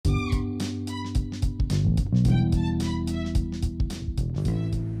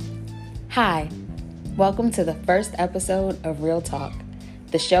Hi, welcome to the first episode of Real Talk,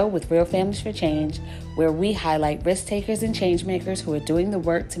 the show with Real Families for Change, where we highlight risk takers and change makers who are doing the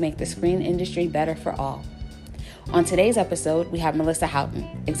work to make the screen industry better for all. On today's episode, we have Melissa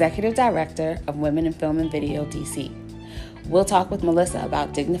Houghton, Executive Director of Women in Film and Video DC. We'll talk with Melissa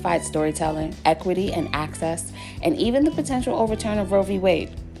about dignified storytelling, equity and access, and even the potential overturn of Roe v.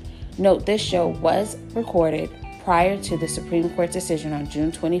 Wade. Note this show was recorded prior to the Supreme Court decision on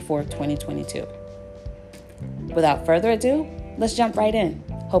June 24, 2022. Without further ado, let's jump right in.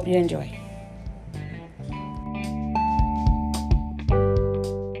 Hope you enjoy.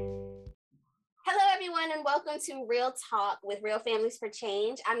 Hello, everyone, and welcome to Real Talk with Real Families for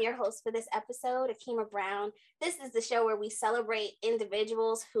Change. I'm your host for this episode, Akima Brown. This is the show where we celebrate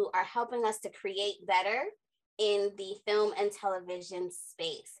individuals who are helping us to create better in the film and television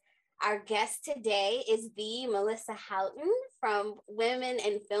space. Our guest today is the Melissa Houghton from Women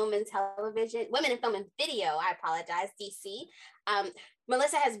in Film and Video, DC.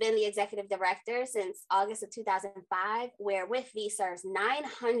 Melissa has been the executive director since August of 2005, where with V serves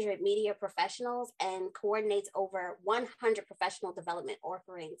 900 media professionals and coordinates over 100 professional development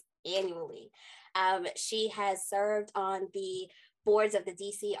offerings annually. She has served on the boards of the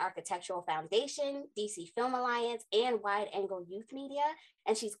DC Architectural Foundation, DC Film Alliance, and Wide Angle Youth Media.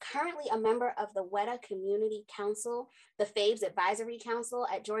 And she's currently a member of the WETA Community Council, the FABES Advisory Council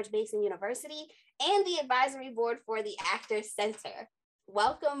at George Mason University, and the advisory board for the Actors Center.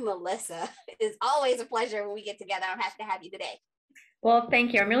 Welcome, Melissa. It's always a pleasure when we get together. I'm happy to have you today. Well,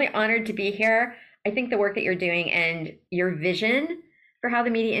 thank you. I'm really honored to be here. I think the work that you're doing and your vision for how the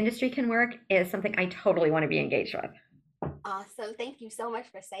media industry can work is something I totally want to be engaged with. Awesome. Thank you so much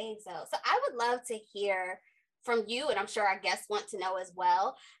for saying so. So I would love to hear from you, and I'm sure our guests want to know as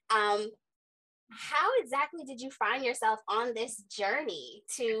well. How exactly did you find yourself on this journey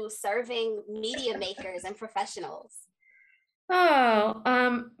to serving media makers and professionals?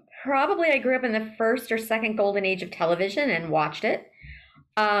 Probably I grew up in the first or second golden age of television and watched it.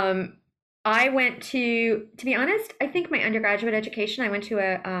 I went to be honest, I think my undergraduate education, I went to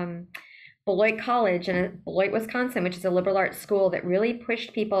a Beloit College in Beloit, Wisconsin, which is a liberal arts school that really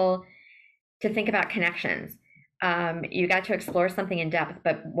pushed people to think about connections. You got to explore something in depth,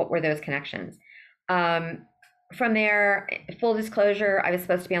 but what were those connections? From there, full disclosure, I was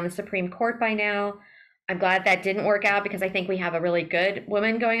supposed to be on the Supreme Court by now. I'm glad that didn't work out because I think we have a really good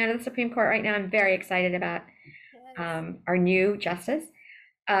woman going onto the Supreme Court right now. I'm very excited about our new justice.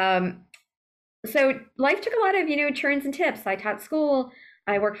 So life took a lot of, turns and tips. I taught school.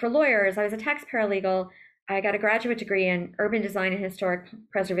 I worked for lawyers. I was a tax paralegal. I got a graduate degree in urban design and historic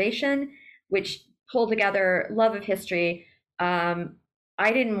preservation, which pulled together love of history. I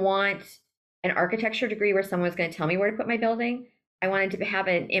didn't want an architecture degree where someone was going to tell me where to put my building. I wanted to have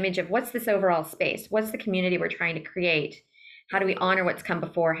an image of what's this overall space? What's the community we're trying to create? How do we honor what's come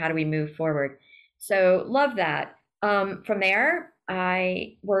before? How do we move forward? So love that. From there,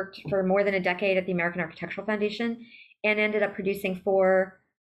 I worked for more than a decade at the American Architectural Foundation and ended up producing 4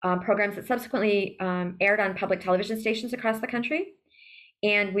 programs that subsequently aired on public television stations across the country.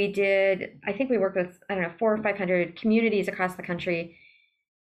 And I think we worked with, 400 or 500 communities across the country,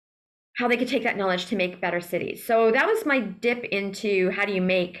 how they could take that knowledge to make better cities. So that was my dip into how do you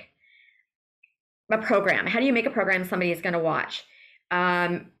make a program? How do you make a program somebody is going to watch?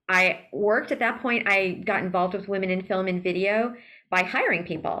 I worked at that point, I got involved with Women in Film and Video by hiring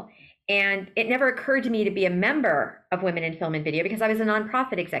people. And it never occurred to me to be a member of Women in Film and Video because I was a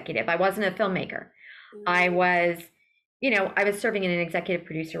nonprofit executive. I wasn't a filmmaker. I was serving in an executive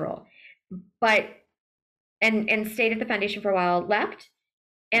producer role, and stayed at the foundation for a while, left,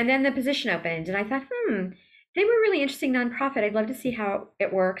 and then the position opened, and I thought, they were a really interesting nonprofit. I'd love to see how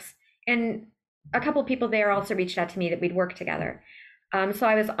it works. And a couple of people there also reached out to me that we'd work together. So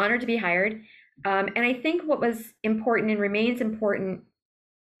I was honored to be hired. And I think what was important and remains important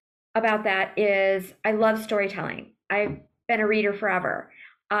about that is I love storytelling. I've been a reader forever.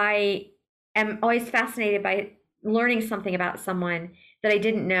 I am always fascinated by learning something about someone that I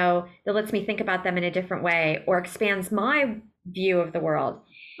didn't know that lets me think about them in a different way or expands my view of the world.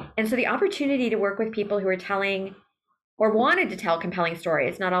 And so the opportunity to work with people who are telling or wanted to tell compelling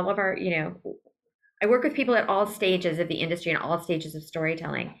stories, not all of our, I work with people at all stages of the industry and all stages of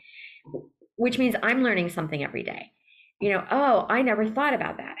storytelling, which means I'm learning something every day. I never thought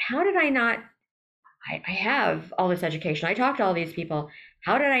about that. How did I not? I have all this education. I talk to all these people.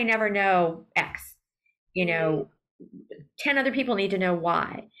 How did I never know X? 10 other people need to know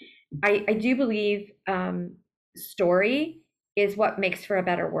why. I do believe story is what makes for a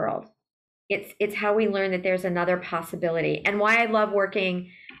better world. It's how we learn that there's another possibility, and why I love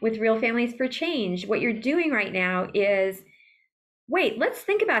working with Real Families for Change, what you're doing right now is, wait, let's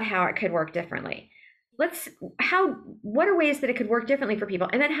think about how it could work differently. What are ways that it could work differently for people?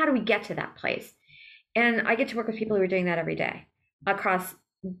 And then how do we get to that place? And I get to work with people who are doing that every day across,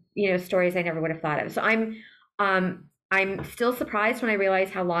 stories I never would have thought of. So I'm still surprised when I realize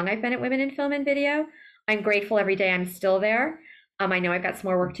how long I've been at Women in Film and Video. I'm grateful every day I'm still there. I know I've got some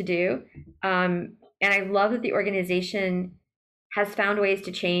more work to do. And I love that the organization has found ways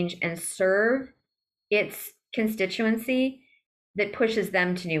to change and serve its constituency that pushes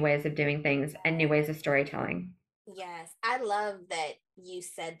them to new ways of doing things and new ways of storytelling. Yes, I love that you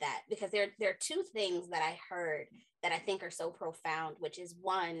said that, because there are two things that I heard that I think are so profound, which is,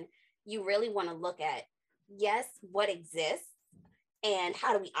 one, you really want to look at, yes, what exists and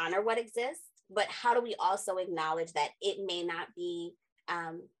how do we honor what exists, but how do we also acknowledge that it may not be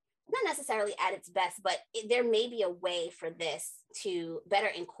not necessarily at its best, but there may be a way for this to better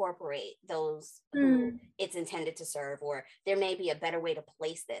incorporate those who it's intended to serve, or there may be a better way to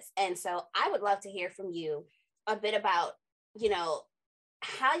place this. And so I would love to hear from you a bit about,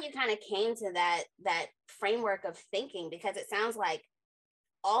 how you kind of came to that framework of thinking, because it sounds like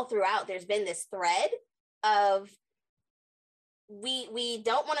all throughout there's been this thread of we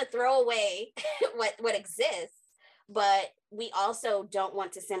don't want to throw away what exists, but we also don't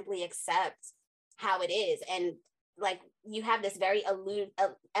want to simply accept how it is. And like, you have this very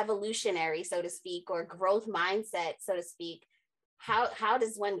evolutionary, so to speak, or growth mindset, so to speak. How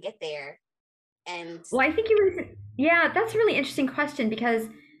does one get there? And well, I think that's a really interesting question, because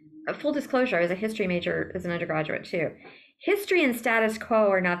full disclosure, I was a history major as an undergraduate too. History and status quo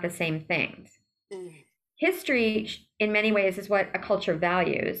are not the same things. History, in many ways, is what a culture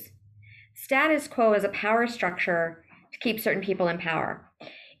values. Status quo is a power structure to keep certain people in power.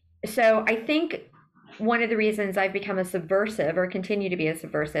 So I think one of the reasons I've become a subversive, or continue to be a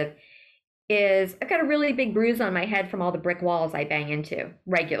subversive, is I've got a really big bruise on my head from all the brick walls I bang into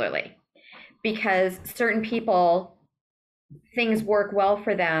regularly, because certain people, things work well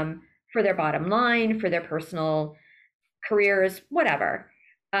for them, for their bottom line, for their personal careers, whatever,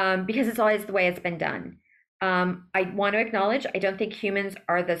 because it's always the way it's been done. I want to acknowledge, I don't think humans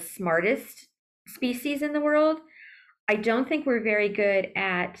are the smartest species in the world. I don't think we're very good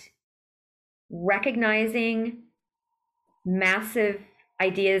at recognizing massive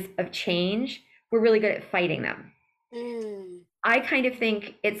ideas of change. We're really good at fighting them. I kind of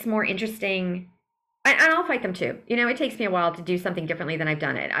think it's more interesting, and I'll fight them too. It takes me a while to do something differently than I've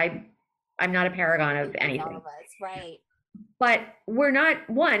done it. I'm not a paragon of anything. All of us, right? But we're not,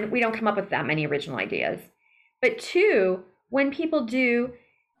 one, we don't come up with that many original ideas. But two, when people do,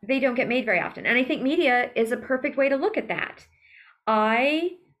 they don't get made very often. And I think media is a perfect way to look at that.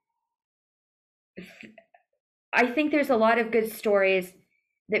 I think there's a lot of good stories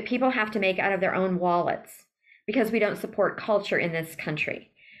that people have to make out of their own wallets, because we don't support culture in this country.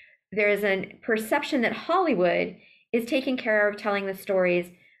 There is a perception that Hollywood is taking care of telling the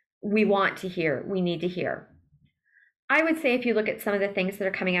stories we want to hear, we need to hear. I would say if you look at some of the things that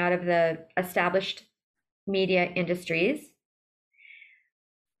are coming out of the established media industries,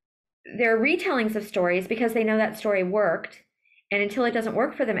 they're retellings of stories because they know that story worked, and until it doesn't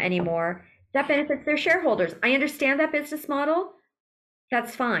work for them anymore, that benefits their shareholders. I understand that business model.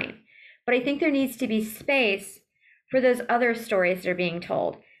 That's fine. But I think there needs to be space for those other stories that are being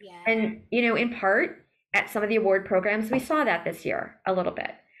told. Yeah. And, in part, at some of the award programs, we saw that this year a little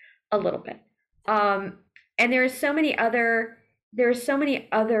bit. And there are so many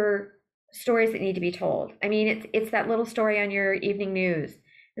other stories that need to be told. I mean, it's that little story on your evening news.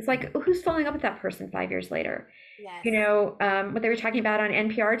 It's like, who's following up with that person 5 years later? Yes. What they were talking about on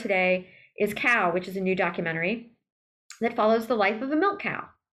NPR today is Cow, which is a new documentary that follows the life of a milk cow.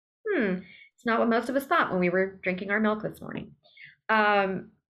 It's not what most of us thought when we were drinking our milk this morning. But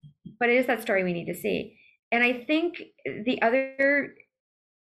it is that story we need to see. And I think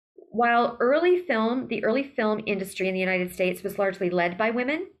while the early film industry in the United States was largely led by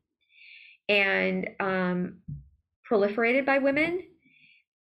women and proliferated by women,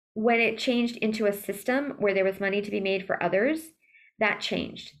 when it changed into a system where there was money to be made for others, that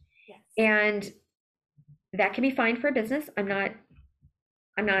changed. Yes. And that can be fine for a business. I'm not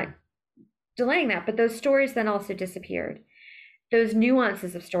delaying that, but those stories then also disappeared. Those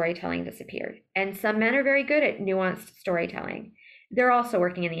nuances of storytelling disappeared. And some men are very good at nuanced storytelling. They're also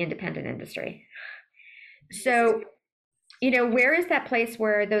working in the independent industry. So, where is that place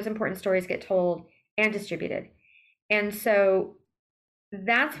where those important stories get told and distributed? And so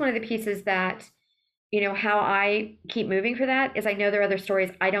that's one of the pieces that, how I keep moving for that is I know there are other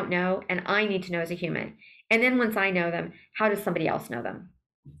stories I don't know and I need to know as a human. And then once I know them, how does somebody else know them?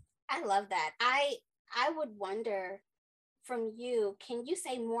 I love that. I would wonder from you, can you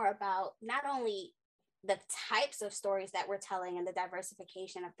say more about not only the types of stories that we're telling and the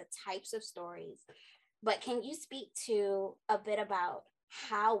diversification of the types of stories, but can you speak to a bit about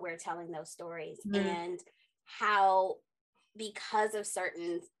how we're telling those stories and how, because of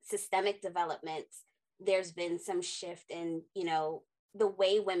certain systemic developments, there's been some shift in, you know, the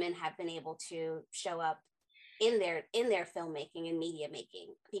way women have been able to show up in their filmmaking and media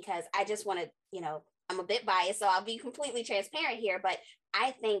making? Because I just want to, you know, I'm a bit biased, so I'll be completely transparent here, but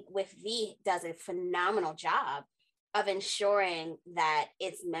I think with V does a phenomenal job of ensuring that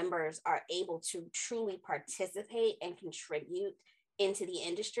its members are able to truly participate and contribute into the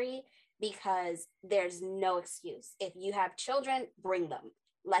industry, because there's no excuse. If you have children, bring them,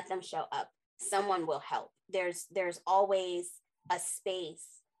 let them show up. Someone will help. There's always a space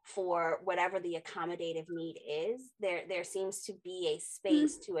for whatever the accommodative need is. There seems to be a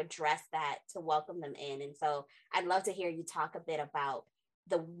space to address that, to welcome them in. And so I'd love to hear you talk a bit about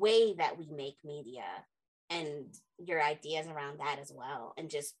the way that we make media and your ideas around that as well, and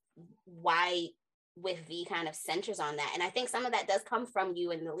just why with V kind of centers on that. And I think some of that does come from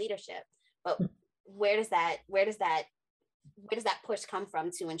you in the leadership, but where does that push come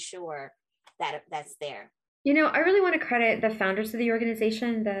from to ensure that that's there? You know, I really want to credit the founders of the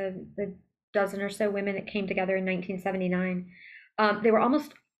organization, the dozen or so women that came together in 1979.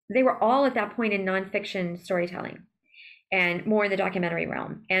 They were all at that point in nonfiction storytelling and more in the documentary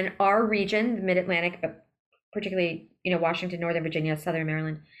realm. And our region, the Mid-Atlantic, particularly, you know, Washington, Northern Virginia, Southern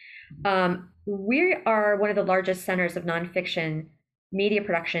Maryland, we are one of the largest centers of nonfiction media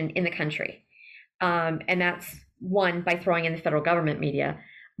production in the country. And that's one, by throwing in the federal government media,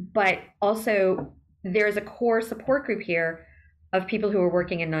 but also there's a core support group here of people who are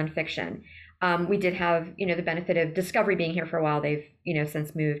working in nonfiction. We did have, you know, the benefit of Discovery being here for a while. They've, you know,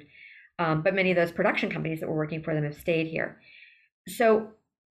 since moved. But many of those production companies that were working for them have stayed here. So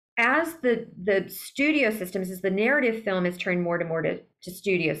as the studio systems, as the narrative film has turned more to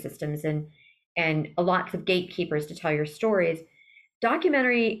studio systems and lots of gatekeepers to tell your stories,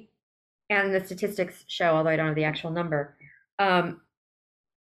 documentary, and the statistics show, although I don't have the actual number,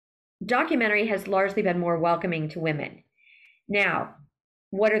 documentary has largely been more welcoming to women. Now,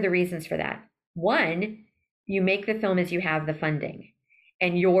 what are the reasons for that? One, you make the film as you have the funding,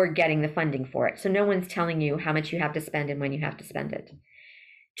 and you're getting the funding for it. So no one's telling you how much you have to spend and when you have to spend it.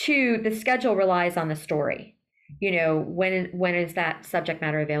 Two, the schedule relies on the story. You know, when is that subject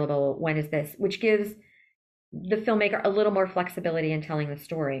matter available? When is this? Which gives the filmmaker a little more flexibility in telling the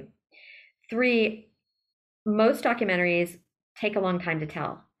story. Three, most documentaries take a long time to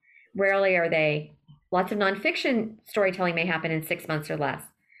tell. Rarely are they. Lots of nonfiction storytelling may happen in 6 months or less,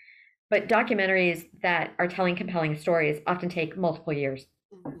 but documentaries that are telling compelling stories often take multiple years.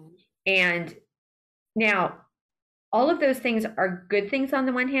 And now, all of those things are good things on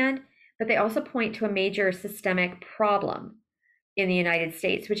the one hand, but they also point to a major systemic problem in the United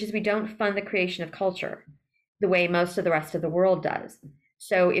States, which is we don't fund the creation of culture the way most of the rest of the world does.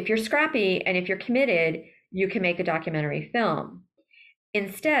 So if you're scrappy and if you're committed, you can make a documentary film.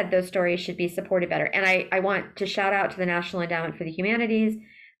 Instead, those stories should be supported better. And I want to shout out to the National Endowment for the Humanities,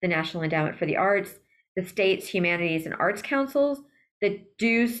 the National Endowment for the Arts, the state's humanities and arts councils that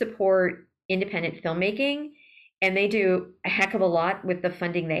do support independent filmmaking. And they do a heck of a lot with the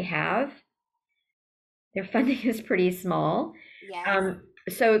funding they have. Their funding is pretty small. Yes.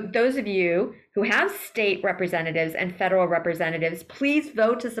 So those of you who have state representatives and federal representatives, please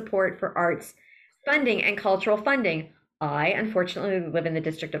vote to support for arts funding and cultural funding. I unfortunately live in the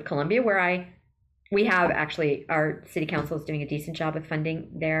District of Columbia, where we have actually, our city council is doing a decent job with funding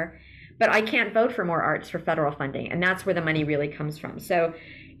there, but I can't vote for more arts for federal funding, and that's where the money really comes from. So,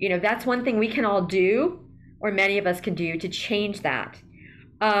 you know, that's one thing we can all do, or many of us can do, to change that.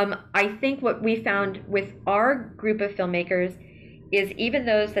 I think what we found with our group of filmmakers is even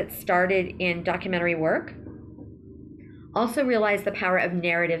those that started in documentary work also realized the power of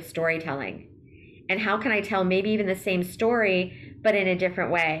narrative storytelling. And how can I tell maybe even the same story, but in a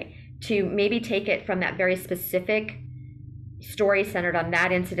different way, to maybe take it from that very specific story centered on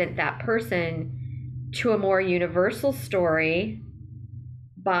that incident, that person, to a more universal story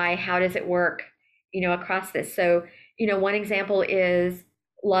by how does it work, you know, across this. So, you know, one example is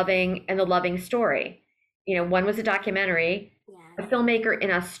Loving and the Loving Story. You know, one was a documentary. A filmmaker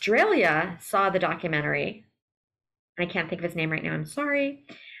in Australia saw the documentary. I can't think of his name right now, I'm sorry.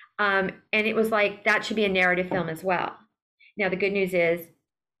 And it was like, that should be a narrative film as well. Now, the good news is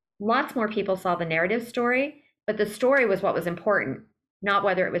lots more people saw the narrative story, but the story was what was important, not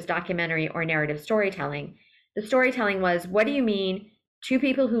whether it was documentary or narrative storytelling. The storytelling was, what do you mean two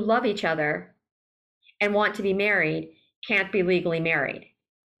people who love each other and want to be married can't be legally married.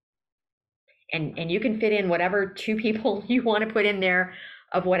 And you can fit in whatever two people you want to put in there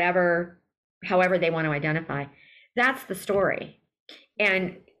of whatever, however they want to identify. That's the story.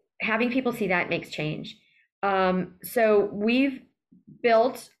 And having people see that makes change. So we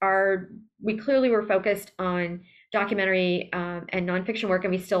clearly were focused on documentary and nonfiction work,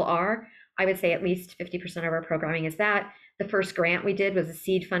 and we still are. I would say at least 50% of our programming is that. The first grant we did was a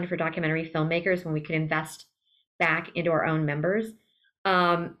seed fund for documentary filmmakers when we could invest back into our own members.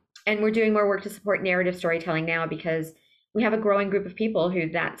 And we're doing more work to support narrative storytelling now because we have a growing group of people who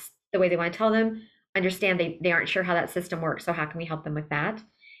that's the way they want to tell them, understand they aren't sure how that system works. So how can we help them with that?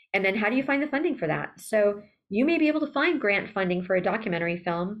 And then how do you find the funding for that? So you may be able to find grant funding for a documentary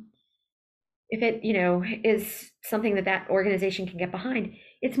film if it, is something that organization can get behind.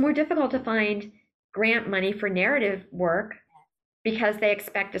 It's more difficult to find grant money for narrative work because they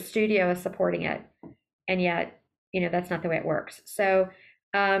expect a studio is supporting it. And yet, that's not the way it works. So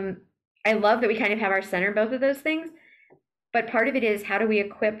I love that we kind of have our center in both of those things. But part of it is how do we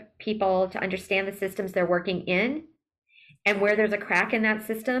equip people to understand the systems they're working in and where there's a crack in that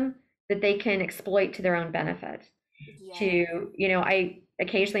system that they can exploit to their own benefit. Yeah. I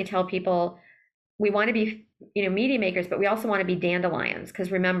occasionally tell people we want to be, media makers, but we also want to be dandelions.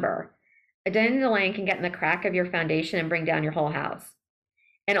 Because remember, a dandelion can get in the crack of your foundation and bring down your whole house.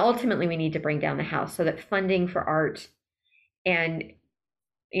 And ultimately, we need to bring down the house so that funding for art and,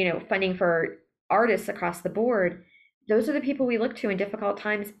 funding for artists across the board, those are the people we look to in difficult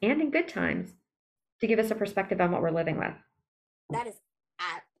times and in good times to give us a perspective on what we're living with. That is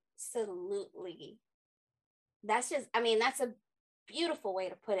absolutely, that's a beautiful way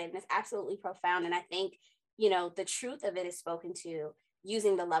to put it. And it's absolutely profound. And I think, the truth of it is spoken to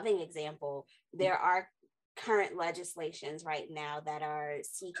using the loving example. There are current legislations right now that are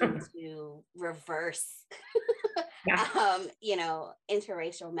seeking to reverse,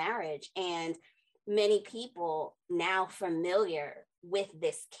 interracial marriage. And many people now familiar with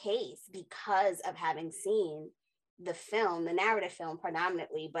this case because of having seen the film, the narrative film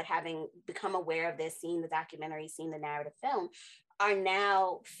predominantly, but having become aware of this, seeing the documentary, seeing the narrative film, are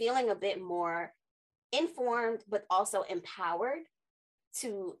now feeling a bit more informed, but also empowered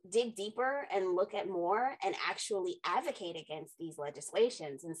to dig deeper and look at more and actually advocate against these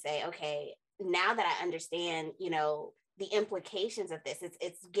legislations and say, okay, now that I understand, the implications of this,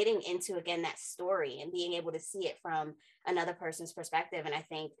 it's getting into, again, that story and being able to see it from another person's perspective. And I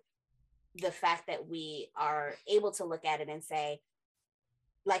think the fact that we are able to look at it and say,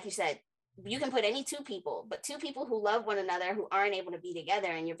 like you said, you can put any two people, but two people who love one another who aren't able to be together,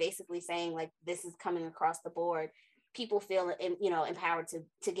 and you're basically saying like this is coming across the board. People feel empowered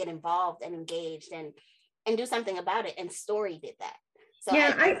to get involved and engaged and do something about it. And Story did that. So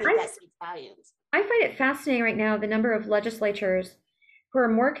yeah, I think that speaks volumes. I find it fascinating right now the number of legislatures who are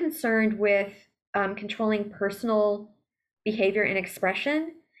more concerned with controlling personal behavior and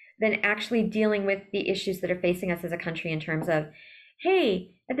expression than actually dealing with the issues that are facing us as a country in terms of,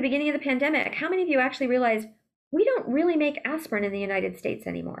 hey, at the beginning of the pandemic, how many of you actually realized we don't really make aspirin in the United States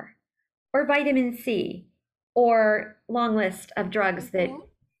anymore, or vitamin C, or long list of drugs that,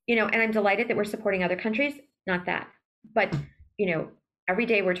 and I'm delighted that we're supporting other countries, not that, but, every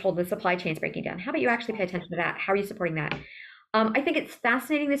day we're told the supply chain's breaking down. How about you actually pay attention to that? How are you supporting that? I think it's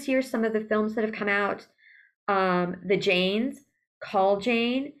fascinating this year, some of the films that have come out, the Janes, Call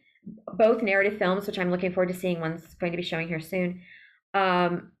Jane, both narrative films, which I'm looking forward to seeing. One's going to be showing here soon,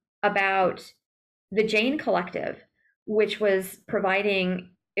 about the Jane Collective, which was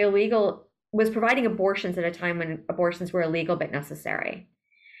providing abortions at a time when abortions were illegal but necessary.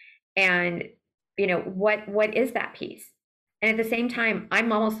 And, what is that piece? And at the same time,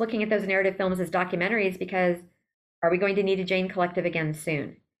 I'm almost looking at those narrative films as documentaries because are we going to need a Jane Collective again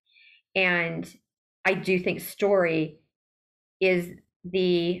soon? And I do think story is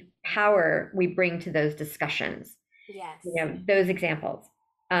the power we bring to those discussions. Yes. Those examples.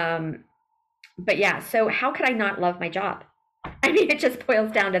 But yeah, so how could I not love my job? I mean, it just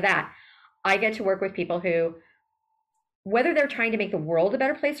boils down to that. I get to work with people who, whether they're trying to make the world a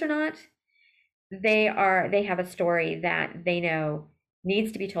better place or not, they have a story that they know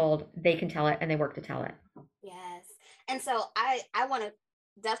needs to be told, they can tell it, and they work to tell it. Yes. And so I want to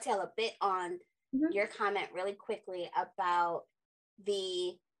dovetail a bit on your comment really quickly about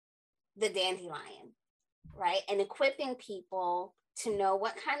the dandelion, right? And equipping people to know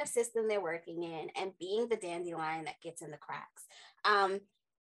what kind of system they're working in and being the dandelion that gets in the cracks.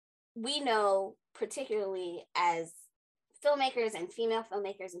 We know, particularly as filmmakers and female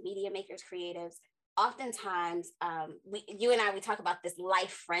filmmakers and media makers, creatives, oftentimes you and I, we talk about this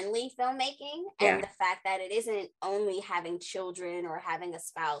life-friendly filmmaking Yeah. and the fact that it isn't only having children or having a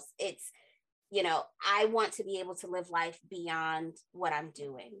spouse. It's, you know, I want to be able to live life beyond what I'm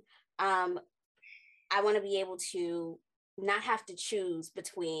doing. I want to be able to not have to choose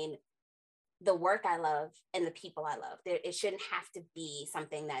between the work I love and the people I love. It shouldn't have to be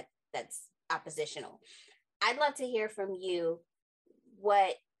something that's oppositional. I'd love to hear from you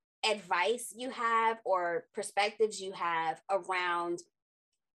what advice you have or perspectives you have around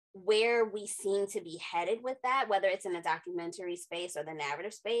where we seem to be headed with that, whether it's in the documentary space or the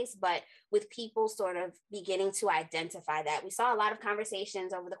narrative space, but with people sort of beginning to identify that. We saw a lot of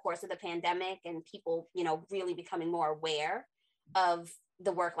conversations over the course of the pandemic and people, you know, really becoming more aware of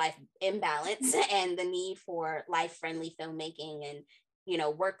the work-life imbalance and the need for life-friendly filmmaking and, you know,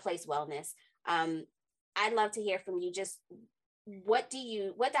 workplace wellness. I'd love to hear from you. Just what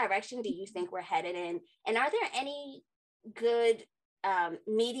direction do you think we're headed in? And are there any good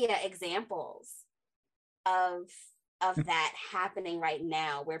media examples of that happening right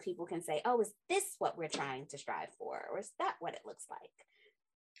now where people can say, oh, is this what we're trying to strive for? Or is that what it looks like?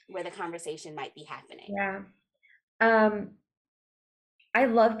 Where the conversation might be happening. Yeah. I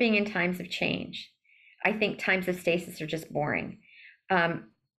love being in times of change. I think times of stasis are just boring.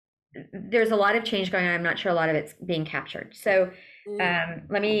 There's a lot of change going on. I'm not sure a lot of it's being captured. So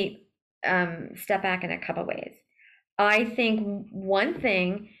let me step back in a couple ways. I think one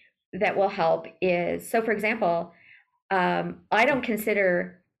thing that will help is, so for example, I don't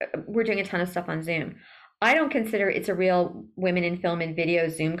consider, we're doing a ton of stuff on Zoom. I don't consider it's a real women in film and video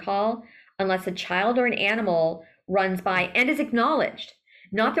Zoom call unless a child or an animal runs by and is acknowledged.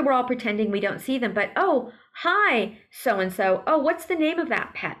 Not that we're all pretending we don't see them, but, oh, hi, so-and-so. Oh, what's the name of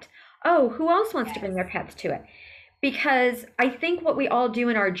that pet? Oh, who else wants to bring their pets to it? Because I think what we all do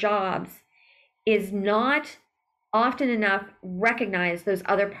in our jobs is not often enough recognize those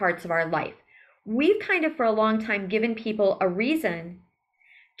other parts of our life. We've kind of for a long time given people a reason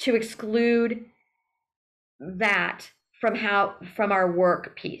to exclude that from our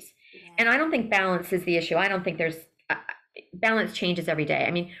work piece. And I don't think balance is the issue. I don't think there's balance changes every day.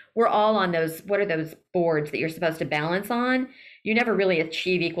 I mean, we're all on those, what are those boards that you're supposed to balance on? You never really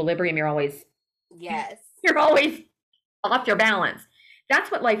achieve equilibrium. You're always off your balance. That's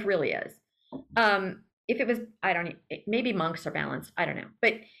what life really is. If it was, I don't know, maybe monks are balanced. I don't know.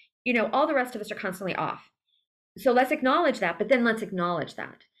 But, you know, all the rest of us are constantly off. So let's acknowledge that, but then let's acknowledge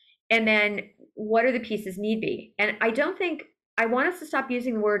that. And then what are the pieces need be? And I want us to stop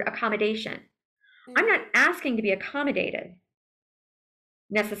using the word accommodation. I'm not asking to be accommodated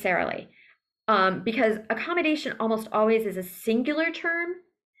necessarily, because accommodation almost always is a singular term.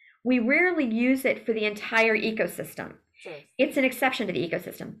 We rarely use it for the entire ecosystem. Sure. It's an exception to the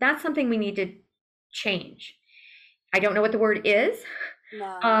ecosystem. That's something we need to change. I don't know what the word is,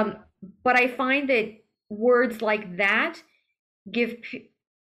 but I find that words like that give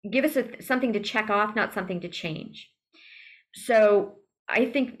us something to check off, not something to change. So I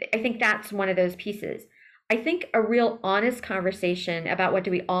think that's one of those pieces. I think a real honest conversation about what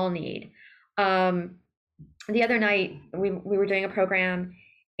do we all need. The other night we were doing a program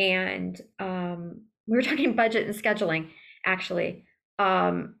and we were talking budget and scheduling actually.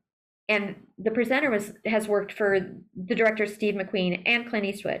 And the presenter has worked for the director Steve McQueen and Clint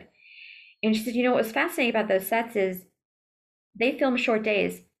Eastwood. And she said, you know, what was fascinating about those sets is they film short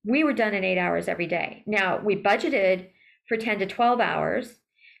days. We were done in 8 hours every day. Now, we budgeted for 10 to 12 hours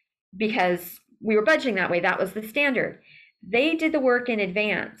because we were budgeting that way. That was the standard. They did the work in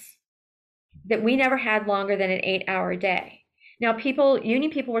advance that we never had longer than an 8-hour day. Now,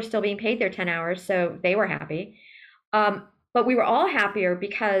 union people were still being paid their 10 hours, so they were happy. But we were all happier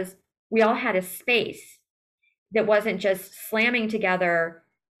because we all had a space that wasn't just slamming together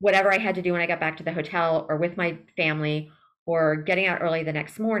whatever I had to do when I got back to the hotel or with my family or getting out early the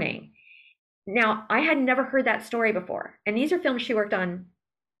next morning. Now, I had never heard that story before. And these are films she worked on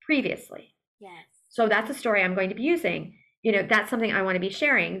previously. Yes. So that's a story I'm going to be using. You know, that's something I want to be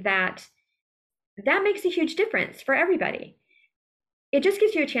sharing that makes a huge difference for everybody. It just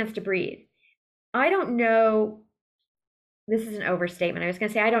gives you a chance to breathe. I don't know, this is an overstatement. I was going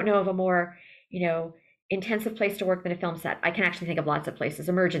to say, I don't know of a more, you know, intensive place to work than a film set. I can actually think of lots of places,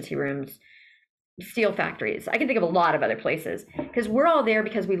 emergency rooms, steel factories. I can think of a lot of other places because we're all there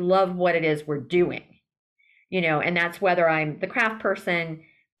because we love what it is we're doing, you know, and that's whether I'm the craft person,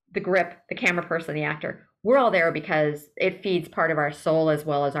 the grip, the camera person, the actor. We're all there because it feeds part of our soul as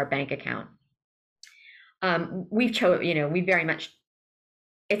well as our bank account. We very much,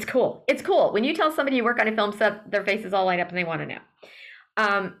 it's cool. It's cool. When you tell somebody you work on a film set, their faces all light up and they want to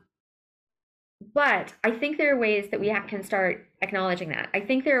know. But I think there are ways that can start acknowledging that. I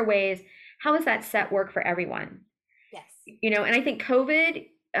think there are ways, how does that set work for everyone? Yes. And I think COVID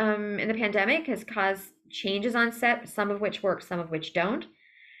and the pandemic has caused changes on set, some of which work, some of which don't.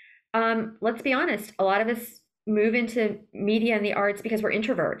 Let's be honest, a lot of us move into media and the arts because we're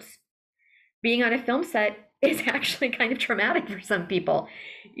introverts. Being on a film set is actually kind of traumatic for some people,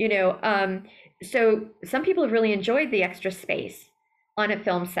 so some people have really enjoyed the extra space on a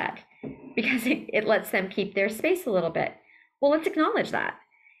film set because it lets them keep their space a little bit. Well, let's acknowledge that.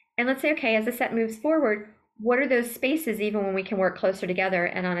 And let's say, okay, as the set moves forward, what are those spaces, even when we can work closer together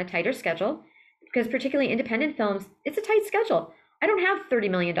and on a tighter schedule? Because particularly independent films, it's a tight schedule. I don't have $30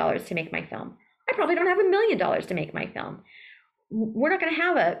 million to make my film. I probably don't have $1 million to make my film. We're not going to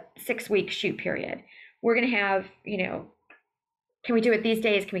have a 6-week shoot period. We're going to have, can we do it these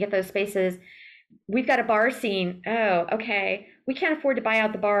days? Can we get those spaces? We've got a bar scene. Oh, okay. We can't afford to buy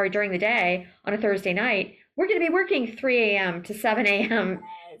out the bar during the day on a Thursday night. We're going to be working 3 a.m. to 7 a.m.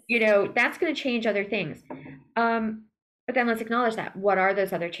 That's going to change other things. But then let's acknowledge that. What are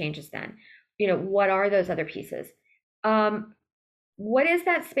those other changes then? What are those other pieces? What is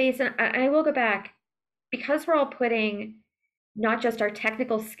that space? And I will go back, because we're all putting not just our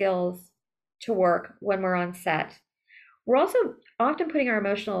technical skills to work when we're on set, we're also often putting our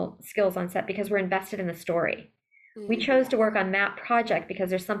emotional skills on set because we're invested in the story. We chose to work on that project because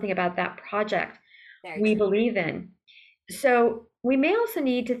there's something about that project we believe in. So we may also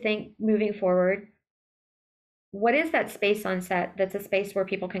need to think, moving forward, what is that space on set that's a space where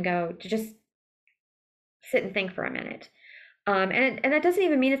people can go to just sit and think for a minute? And that doesn't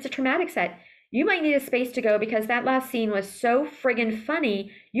even mean it's a traumatic set. You might need a space to go because that last scene was so friggin'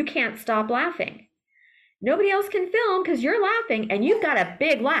 funny, you can't stop laughing. Nobody else can film because you're laughing and you've got a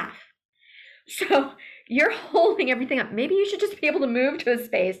big laugh. So you're holding everything up. Maybe you should just be able to move to a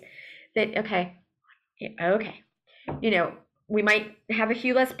space that, okay, we might have a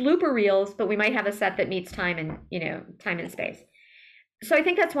few less blooper reels, but we might have a set that meets time and space. So I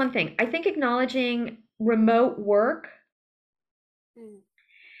think that's one thing. I think acknowledging remote work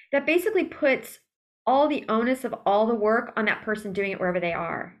that basically puts all the onus of all the work on that person doing it wherever they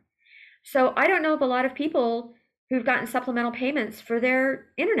are. So I don't know of a lot of people who've gotten supplemental payments for their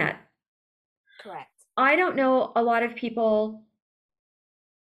internet. Correct. I don't know a lot of people.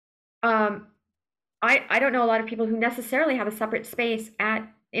 I don't know a lot of people who necessarily have a separate space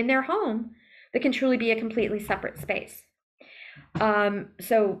in their home that can truly be a completely separate space.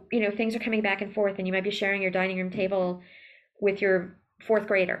 So things are coming back and forth, and you might be sharing your dining room table with your 4th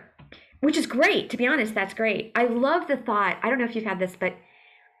grader, which is great. To be honest, that's great. I love the thought. I don't know if you've had this, but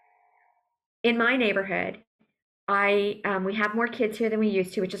in my neighborhood, we have more kids here than we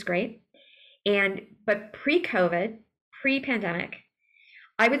used to, which is great. But pre-COVID, pre-pandemic,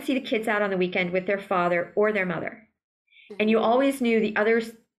 I would see the kids out on the weekend with their father or their mother. And you always knew the other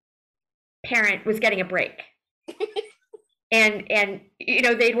parent was getting a break. and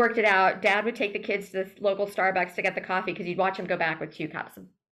they'd worked it out. Dad would take the kids to the local Starbucks to get the coffee because you'd watch them go back with 2 cups,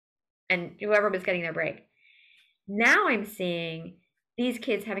 and whoever was getting their break. Now I'm seeing these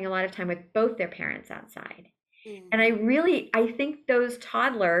kids having a lot of time with both their parents outside. And I think those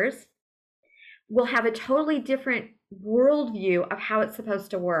toddlers will have a totally different worldview of how it's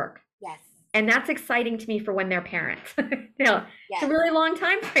supposed to work. Yes. And that's exciting to me for when they're parents. Yes. It's a really long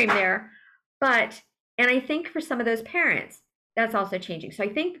time frame there. And I think for some of those parents, that's also changing. So I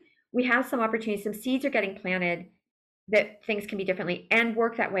think we have some opportunities, some seeds are getting planted that things can be differently and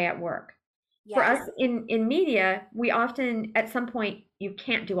work that way at work. Yes. For us in media, we often, at some point, you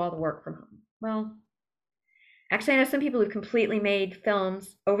can't do all the work from home. Well, actually, I know some people who've completely made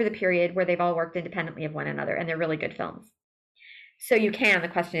films over the period where they've all worked independently of one another, and they're really good films. So you can. The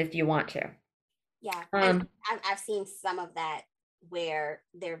question is, do you want to? Yeah, I've seen some of that where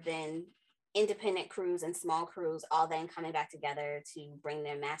there have been independent crews and small crews all then coming back together to bring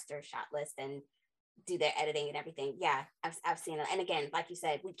their master shot list and do their editing and everything. Yeah, I've seen it. And again, like you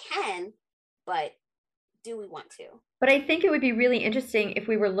said, we can, but do we want to? But I think it would be really interesting if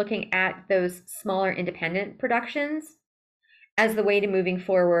we were looking at those smaller independent productions as the way to moving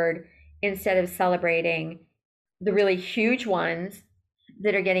forward, instead of celebrating the really huge ones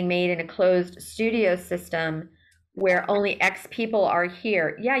that are getting made in a closed studio system where only X people are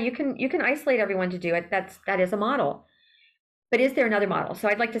here. Yeah, you can isolate everyone to do it. That is a model. But is there another model? So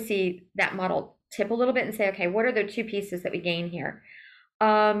I'd like to see that model tip a little bit and say, okay, what are the 2 pieces that we gain here?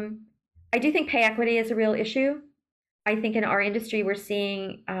 I do think pay equity is a real issue. I think in our industry, we're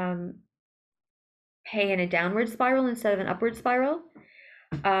seeing pay in a downward spiral instead of an upward spiral.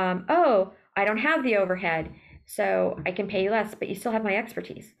 I don't have the overhead, so I can pay you less, but you still have my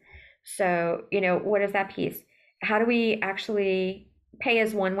expertise. So, what is that piece? How do we actually pay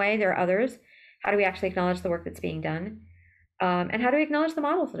is one way, there are others. How do we actually acknowledge the work that's being done? And how do we acknowledge the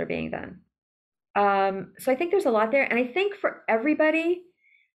models that are being done? So I think there's a lot there. And I think for everybody,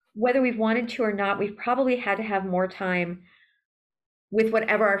 whether we've wanted to or not, we've probably had to have more time with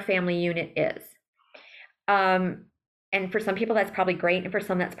whatever our family unit is. And for some people, that's probably great. And for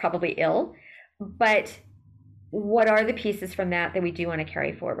some, that's probably ill. But what are the pieces from that we do want to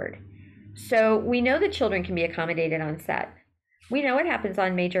carry forward? So we know that children can be accommodated on set. We know it happens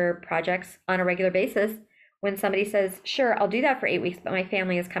on major projects on a regular basis when somebody says, sure, I'll do that for 8 weeks, but my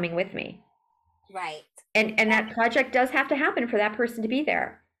family is coming with me. Right. And that project does have to happen for that person to be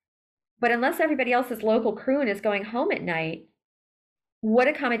there. But unless everybody else's local croon is going home at night, what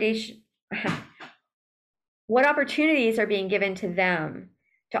accommodation, what opportunities are being given to them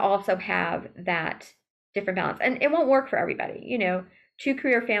to also have that different balance? And it won't work for everybody. 2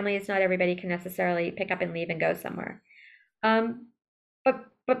 career families, not everybody can necessarily pick up and leave and go somewhere.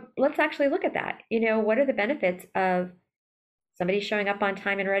 But let's actually look at that. What are the benefits of somebody showing up on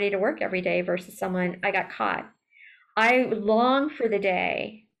time and ready to work every day versus someone, I got caught. I long for the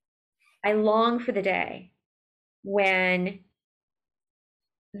day when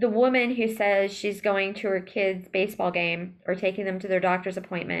the woman who says she's going to her kid's baseball game or taking them to their doctor's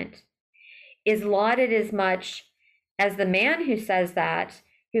appointment is lauded as much as the man who says that,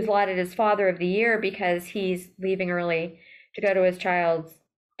 who's lauded as father of the year because he's leaving early to go to his child's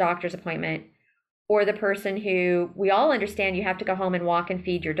doctor's appointment, or the person who we all understand you have to go home and walk and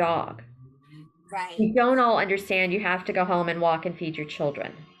feed your dog. Right. We don't all understand you have to go home and walk and feed your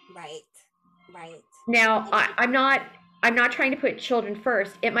children. Right. Now, I'm not trying to put children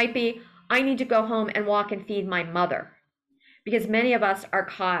first. It might be, I need to go home and walk and feed my mother, because many of us are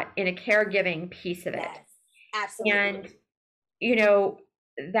caught in a caregiving piece of it. Yes, absolutely. And,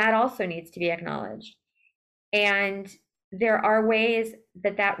 that also needs to be acknowledged. And there are ways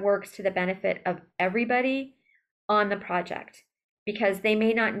that works to the benefit of everybody on the project, because they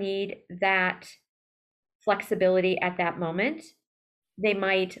may not need that flexibility at that moment. They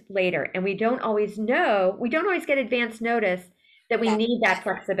might later. And we don't always get advance notice that we need that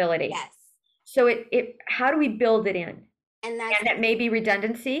flexibility. Yes. So how do we build it in? And that may be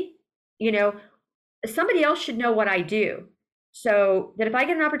redundancy. Somebody else should know what I do, so that if I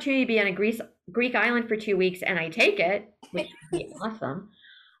get an opportunity to be on a Greek island for 2 weeks and I take it, which would be awesome,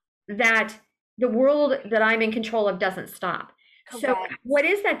 that the world that I'm in control of doesn't stop. Correct. So what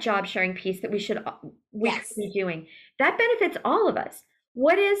is that job sharing piece that we should be doing? That benefits all of us.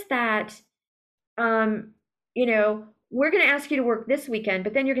 What is that? We're going to ask you to work this weekend,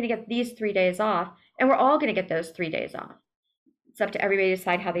 but then you're going to get these 3 days off, and we're all going to get those 3 days off. It's up to everybody to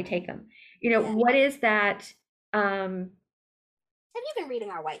decide how they take them. What is that? Have you been reading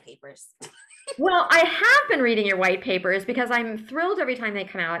our white papers? Well, I have been reading your white papers because I'm thrilled every time they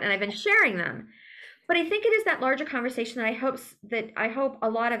come out, and I've been sharing them. But I think it is that larger conversation that I hope a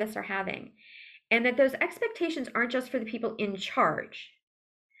lot of us are having, and that those expectations aren't just for the people in charge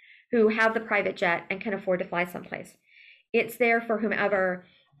who have the private jet and can afford to fly someplace. It's there for whomever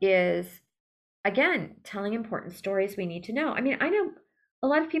is, again, telling important stories we need to know. I mean, I know a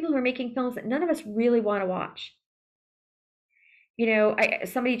lot of people who are making films that none of us really want to watch.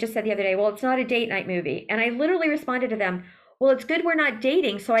 Somebody just said the other day, well, it's not a date night movie. And I literally responded to them, well, it's good we're not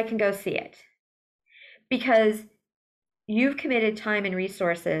dating so I can go see it. Because you've committed time and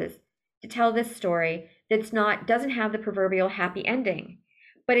resources to tell this story doesn't have the proverbial happy ending,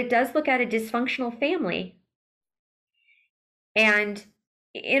 but it does look at a dysfunctional family. And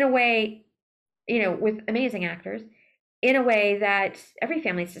in a way, with amazing actors, in a way that every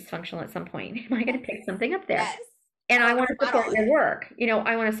family is dysfunctional at some point. Am I going to pick something up there? Yes. And I want to support your work.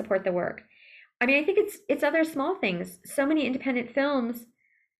 I want to support the work. I mean, I think it's other small things. So many independent films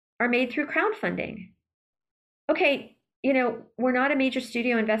are made through crowdfunding. Okay, we're not a major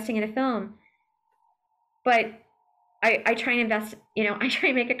studio investing in a film, but I try and invest, I try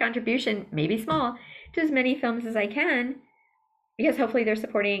and make a contribution, maybe small, to as many films as I can, because hopefully they're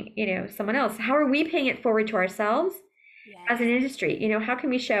supporting, someone else. How are we paying it forward to ourselves as an industry? How can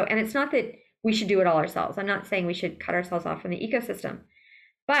we show? And it's not that we should do it all ourselves. I'm not saying we should cut ourselves off from the ecosystem,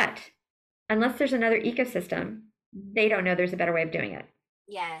 but unless there's another ecosystem, they don't know there's a better way of doing it.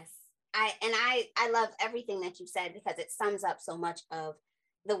 Yes. I love everything that you said, because it sums up so much of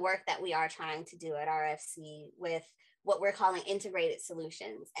the work that we are trying to do at RFC with what we're calling integrated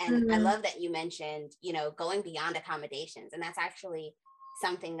solutions. And I love that you mentioned, going beyond accommodations. And that's actually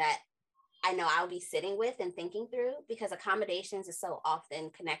something that I know I'll be sitting with and thinking through, because accommodations is so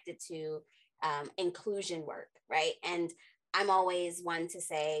often connected to inclusion work, right? And I'm always one to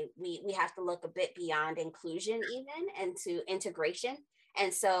say we have to look a bit beyond inclusion even and to integration.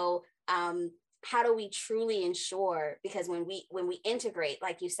 And so how do we truly ensure, because when we integrate,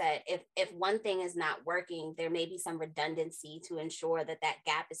 like you said, if one thing is not working, there may be some redundancy to ensure that that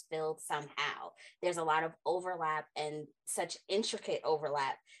gap is filled somehow. There's a lot of overlap and such intricate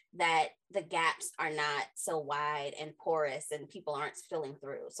overlap that the gaps are not so wide and porous and people aren't filling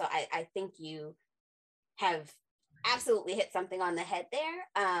through. So I think you have absolutely hit something on the head there.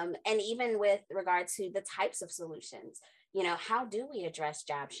 And even with regard to the types of solutions, how do we address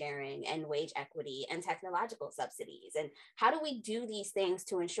job sharing and wage equity and technological subsidies? And how do we do these things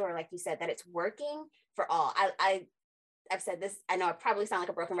to ensure, like you said, that it's working for all? I've said this, I know I probably sound like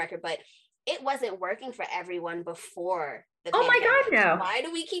a broken record, but it wasn't working for everyone before the pandemic. My God, no. Why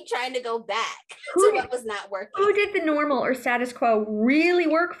do we keep trying to go back to what was not working? Who did the normal or status quo really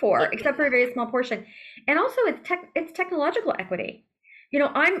work for, except for a very small portion? And also it's technological equity.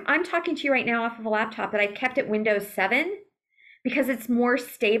 I'm talking to you right now off of a laptop that I kept at Windows 7 because it's more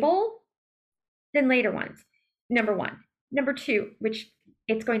stable than later ones, number one. Number two, which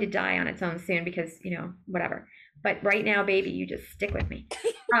it's going to die on its own soon because, whatever. But right now, baby, you just stick with me.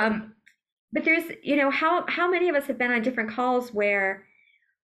 But there's, how many of us have been on different calls where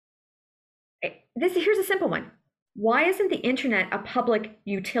here's a simple one. Why isn't the internet a public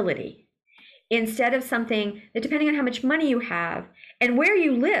utility instead of something that, depending on how much money you have and where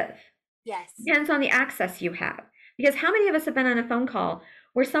you live, yes, depends on the access you have? Because how many of us have been on a phone call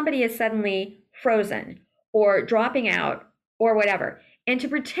where somebody is suddenly frozen or dropping out or whatever? And to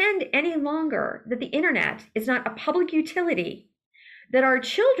pretend any longer that the internet is not a public utility, that our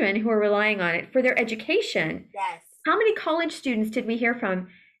children who are relying on it for their education. Yes. How many college students did we hear from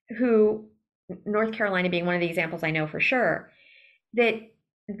who, North Carolina being one of the examples I know for sure, that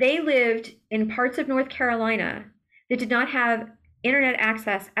they lived in parts of North Carolina that did not have internet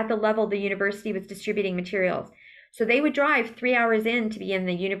access at the level the university was distributing materials. So they would drive 3 hours in to be in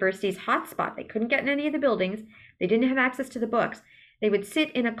the university's hotspot. They couldn't get in any of the buildings. They didn't have access to the books. They would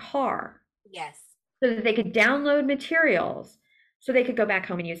sit in a car. Yes. So that they could download materials so they could go back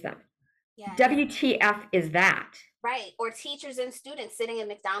home and use them. Yes. WTF is that? Right. Or teachers and students sitting in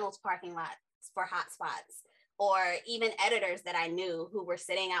McDonald's parking lots for hotspots. Or even editors that I knew who were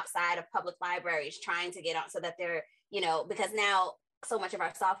sitting outside of public libraries trying to get on so that they're, because now so much of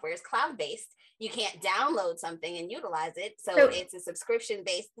our software is cloud-based. You can't download something and utilize it. So it's a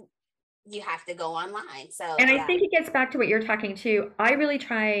subscription-based. You have to go online. So, and I think it gets back to what you're talking to. I really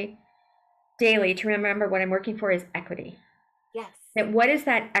try daily to remember what I'm working for is equity. Yes. That what is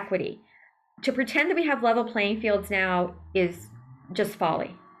that equity? To pretend that we have level playing fields now is just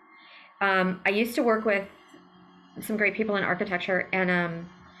folly. I used to work with some great people in architecture, and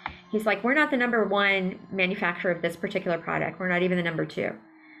he's like, we're not the number one manufacturer of this particular product. We're not even the number two.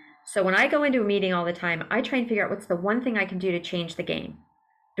 So when I go into a meeting all the time, I try and figure out what's the one thing I can do to change the game.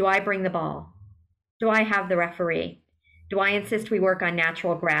 Do I bring the ball? Do I have the referee? Do I insist we work on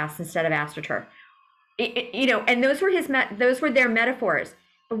natural grass instead of AstroTurf? And those were their metaphors.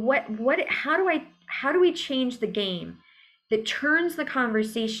 But how do we change the game that turns the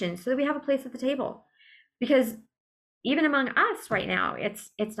conversation so that we have a place at the table? Because even among us right now,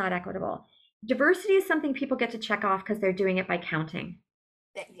 it's not equitable. Diversity is something people get to check off because they're doing it by counting.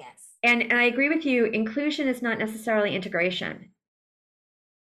 Yes. And I agree with you. Inclusion is not necessarily integration.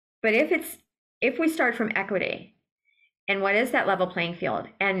 But if we start from equity, and what is that level playing field?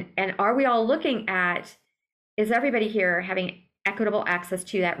 And are we all looking at, is everybody here having equitable access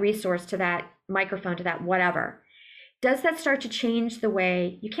to that resource, to that microphone, to that whatever? Does that start to change the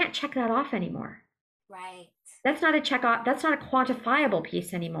way, you can't check that off anymore? Right. That's not a check off, that's not a quantifiable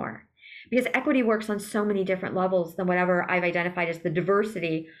piece anymore. Because equity works on so many different levels than whatever I've identified as the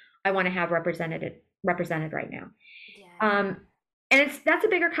diversity I want to have represented right now. Yeah. And that's a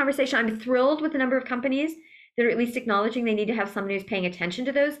bigger conversation. I'm thrilled with the number of companies that are at least acknowledging they need to have someone who's paying attention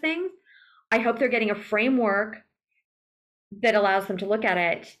to those things. I hope they're getting a framework that allows them to look at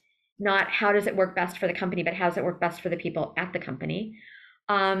it, not how does it work best for the company, but how does it work best for the people at the company.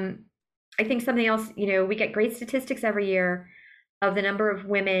 I think something else, we get great statistics every year of the number of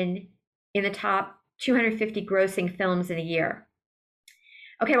women in the top 250 grossing films in a year.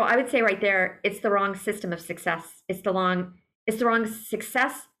 Okay, well, I would say right there, it's the wrong system of success. It's the wrong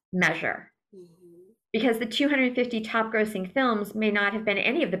success measure. Mm-hmm. Because the 250 top grossing films may not have been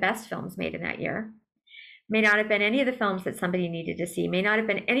any of the best films made in that year, may not have been any of the films that somebody needed to see, may not have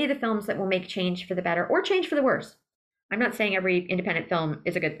been any of the films that will make change for the better or change for the worse. I'm not saying every independent film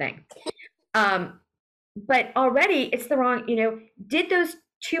is a good thing. But already it's the wrong, did those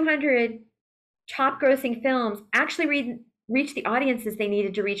 200 top grossing films actually reach the audiences they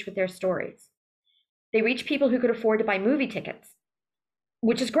needed to reach with their stories. They reach people who could afford to buy movie tickets,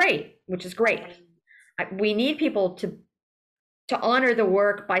 which is great, We need people to honor the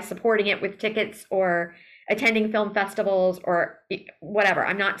work by supporting it with tickets or attending film festivals or whatever.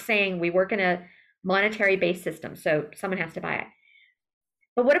 I'm not saying we work in a monetary based system, so someone has to buy it.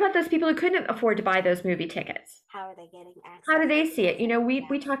 But what about those people who couldn't afford to buy those movie tickets? How are they getting access? How do they see it? You know,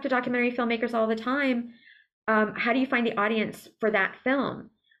 we talk to documentary filmmakers all the time. How do you find the audience for that film?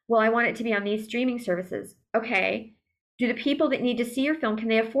 Well, I want it to be on these streaming services. Okay. Do the people that need to see your film, can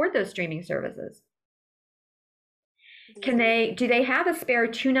they afford those streaming services? Do they have a spare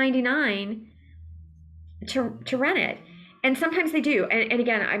 $2.99 to rent it? And sometimes they do. And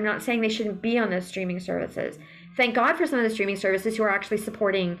again, I'm not saying they shouldn't be on those streaming services. Thank God for some of the streaming services who are actually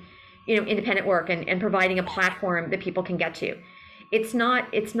supporting, you know, independent work and providing a platform that people can get to. It's not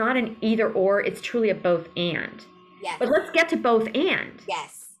an either or, it's truly a both and. Yes. But let's get to both and.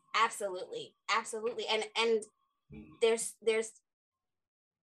 Yes, absolutely. Absolutely. And there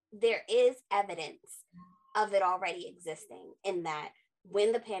is evidence of it already existing, in that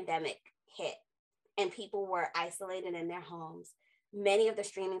when the pandemic hit and people were isolated in their homes, many of the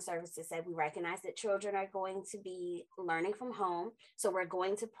streaming services said, we recognize that children are going to be learning from home, so we're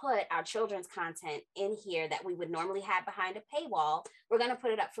going to put our children's content in here that we would normally have behind a paywall. We're going to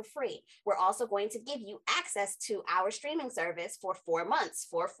put it up for free. We're also going to give you access to our streaming service for 4 months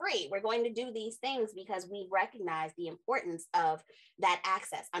for free. We're going to do these things because we recognize the importance of that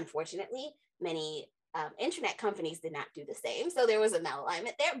access. Unfortunately, many internet companies did not do the same, so there was a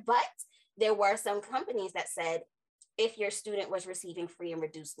malalignment there, but there were some companies that said, if your student was receiving free and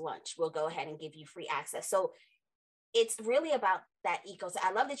reduced lunch, we'll go ahead and give you free access. So it's really about that ecosystem.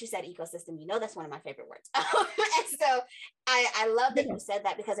 I love that you said ecosystem. You know, that's one of my favorite words. And so I love that you said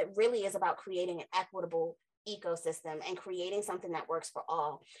that, because it really is about creating an equitable ecosystem and creating something that works for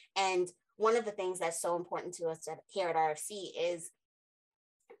all. And one of the things that's so important to us here at RFC is,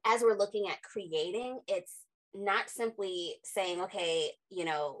 as we're looking at creating, it's not simply saying, okay, you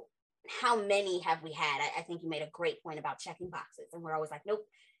know, how many have we had? I think you made a great point about checking boxes. And we're always like, nope,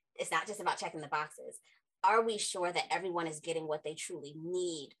 it's not just about checking the boxes. Are we sure that everyone is getting what they truly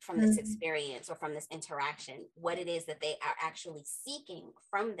need from this experience or from this interaction? What it is that they are actually seeking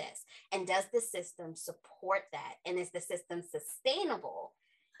from this? And does the system support that? And is the system sustainable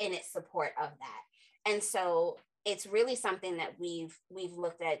in its support of that? And so it's really something that we've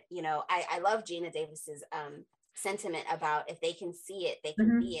looked at. You know, I love Gina Davis's sentiment about, if they can see it, they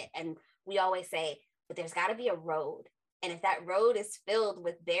can be it. And we always say, but there's got to be a road. And if that road is filled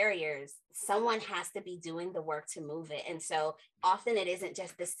with barriers, someone has to be doing the work to move it. And so often it isn't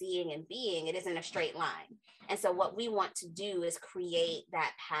just the seeing and being, it isn't a straight line. And so what we want to do is create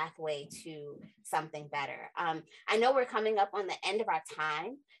that pathway to something better. I know we're coming up on the end of our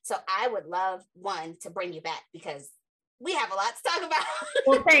time, so I would love, one, to bring you back, because we have a lot to talk about.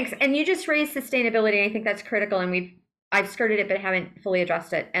 Well, thanks. And you just raised sustainability. I think that's critical. And I've skirted it, but haven't fully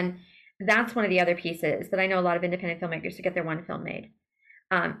addressed it. And that's one of the other pieces that I know a lot of independent filmmakers to get their one film made.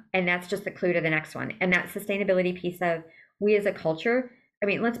 And that's just the clue to the next one. And that sustainability piece of, we as a culture, I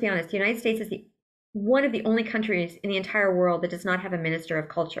mean, let's be honest, the United States is one of the only countries in the entire world that does not have a minister of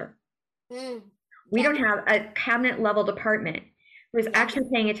culture. We don't have a cabinet level department who is actually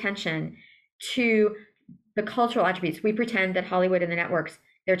paying attention to the cultural attributes. We pretend that Hollywood and the networks,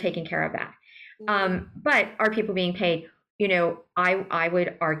 they're taking care of that. But are people being paid? You know, I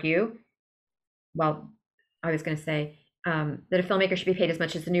would argue, well, I was going to say that a filmmaker should be paid as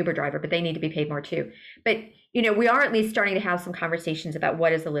much as an Uber driver, but they need to be paid more too. But, you know, we are at least starting to have some conversations about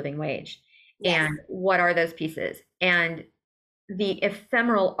what is the living wage and what are those pieces. And the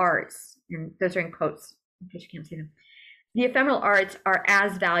ephemeral arts, and those are in quotes in case you can't see them, the ephemeral arts are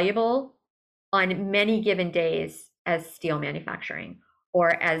as valuable on many given days as steel manufacturing,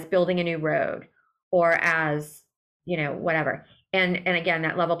 or as building a new road, or as, you know, whatever. And again,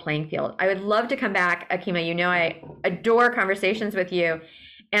 that level playing field. I would love to come back, Akima. You know, I adore conversations with you.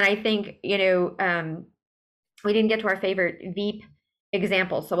 And I think, you know, we didn't get to our favorite Veep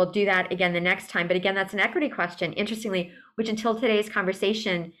example. So we'll do that again the next time. But again, that's an equity question, interestingly, which until today's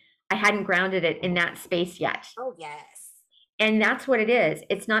conversation, I hadn't grounded it in that space yet. Oh, yes. And that's what it is.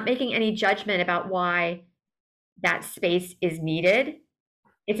 It's not making any judgment about why that space is needed.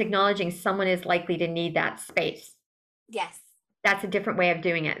 It's acknowledging someone is likely to need that space. Yes. That's a different way of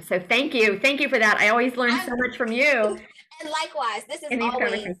doing it. So thank you. Thank you for that. I always learn so much from you. And likewise,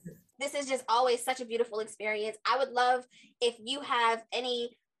 this is just always such a beautiful experience. I would love if you have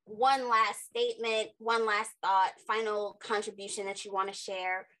any one last statement, one last thought, final contribution that you want to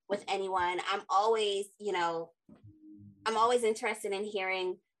share with anyone. I'm always, you know, I'm always interested in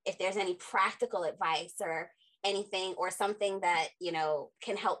hearing if there's any practical advice or anything or something that, you know,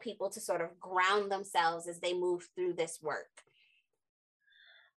 can help people to sort of ground themselves as they move through this work.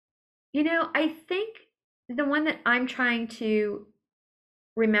 You know, I think the one that I'm trying to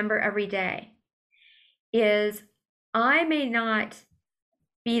remember every day is I may not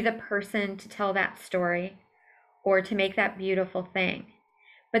be the person to tell that story or to make that beautiful thing,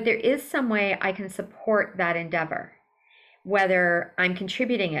 but there is some way I can support that endeavor, whether I'm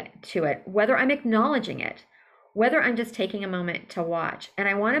contributing to it, whether I'm acknowledging it, whether I'm just taking a moment to watch. And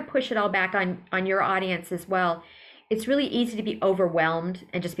I want to push it all back on your audience as well. It's really easy to be overwhelmed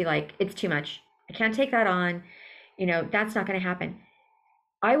and just be like, it's too much. I can't take that on. You know, that's not going to happen.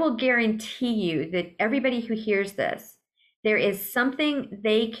 I will guarantee you that everybody who hears this, there is something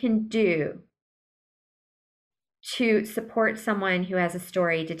they can do to support someone who has a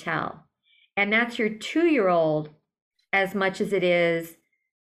story to tell. And that's your 2-year-old as much as it is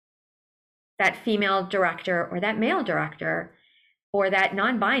that female director or that male director or that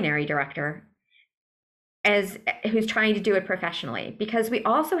non-binary director as who's trying to do it professionally. Because we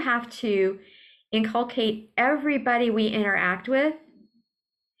also have to inculcate everybody we interact with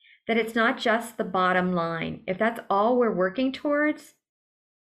that it's not just the bottom line. If that's all we're working towards,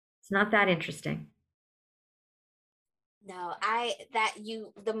 it's not that interesting. No,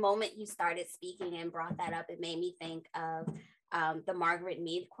 the moment you started speaking and brought that up, it made me think of the Margaret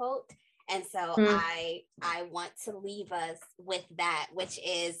Mead quote. And so I want to leave us with that, which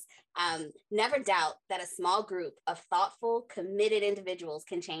is never doubt that a small group of thoughtful, committed individuals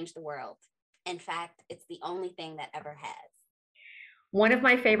can change the world. In fact, it's the only thing that ever has. One of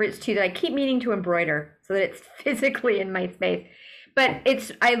my favorites too that I keep meaning to embroider so that it's physically in my space. But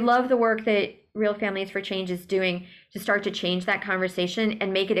I love the work that Real Families for Change is doing to start to change that conversation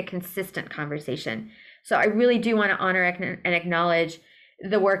and make it a consistent conversation. So I really do want to honor and acknowledge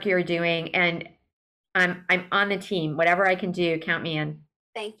the work you're doing, and I'm on the team. Whatever I can do, count me in.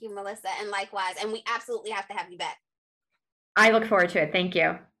 Thank you, Melissa, and likewise. And we absolutely have to have you back. I look forward to it. Thank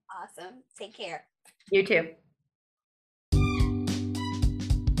you. Awesome. Take care. You too.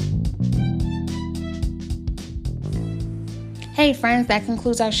 Hey friends, that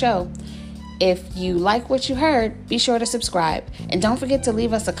concludes our show. If you like what you heard, be sure to subscribe. And don't forget to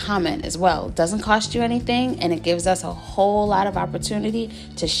leave us a comment as well. It doesn't cost you anything, and it gives us a whole lot of opportunity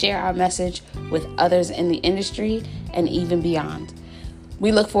to share our message with others in the industry and even beyond.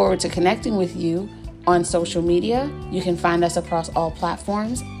 We look forward to connecting with you on social media. You can find us across all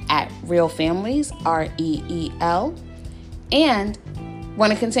platforms at Real Families, REEL. And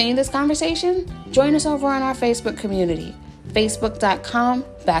want to continue this conversation? Join us over on our Facebook community,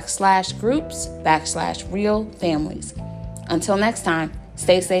 facebook.com/groups/Real Families. Until next time,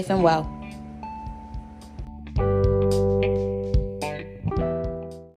 stay safe and well.